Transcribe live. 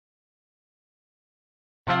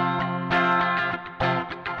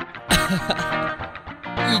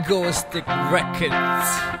Egoistic records.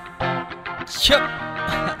 Yup.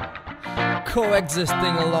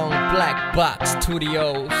 Coexisting along Black Box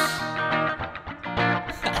Studios.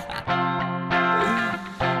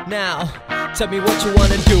 Now, tell me what you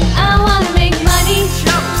wanna do. I wanna make money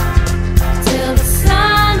till the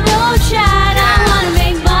sun don't shine. I wanna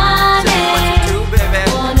make money.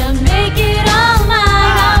 Wanna make it all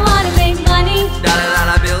mine. I wanna make money.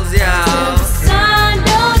 Dollar bills, yeah. Till the sun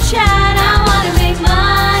don't shine. I wanna make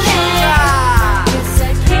money. It's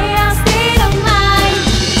a chaos state of mind.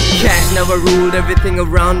 Cash never ruled everything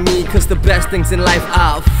around me, cause the best things in life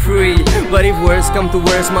are free. But if worse come to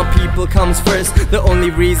worse, my people comes first. The only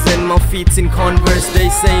reason my feet's in converse. They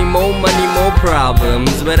say more money, more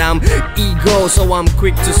problems, but I'm ego, so I'm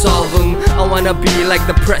quick to solve them. I wanna be like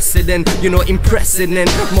the president, you know, impressing,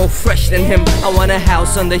 more fresh than him. I want a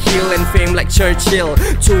house on the hill and fame like Churchill.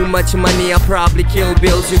 Too much money, I'll probably kill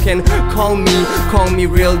bills. You can call me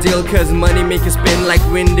real deal, cause money make you spin like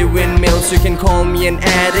windy windmills. You can call me an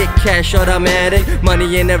addict, cash automatic.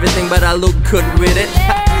 Money ain't everything, but I look good with it.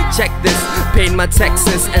 Check this, paid my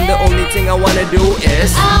taxes, and the only thing I wanna do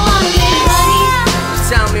is I wanna make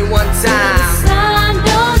money. tell me one time. The sun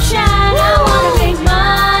don't shine. I wanna make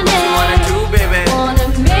money. What you wanna do, baby? Wanna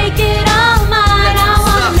make it all mine. I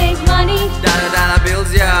wanna make money. Dollar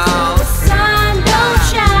bills, yo. The sun don't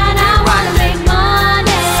shine. I wanna make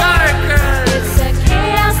money. It's a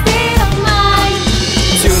chaos state of mind.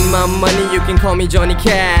 Tune my money, you can call me Johnny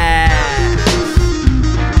Cash.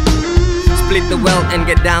 Split the wealth and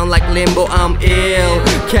get down like limbo, I'm ill.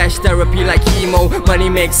 Cash therapy like chemo. Money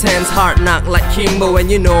makes hands, heart knock like Kimbo.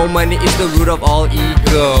 And you know money is the root of all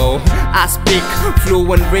ego. I speak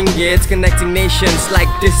fluent ringgits, connecting nations like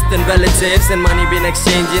distant relatives. And money been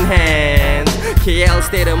exchanging hands. KL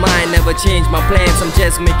state of mind, never change my plans. I'm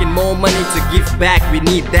just making more money to give back. We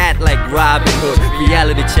need that like Robin Hood,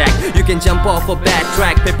 reality check. You can jump off a bad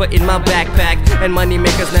track, paper in my backpack. And money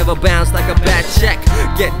makers never bounce like a bad check.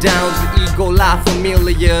 Get down to ego, live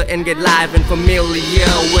familiar, and get live and familiar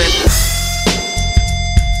with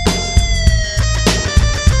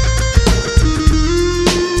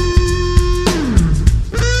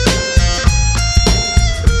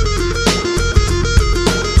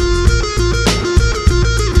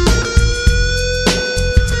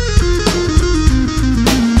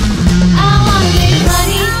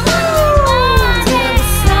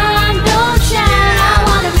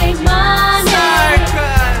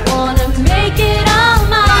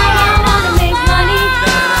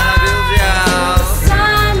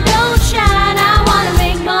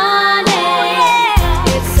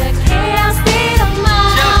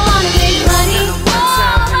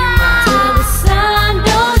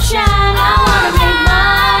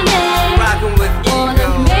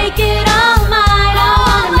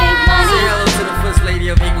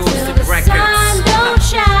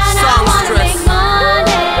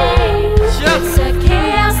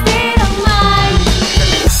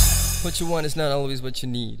what you want is not always what you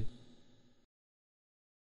need.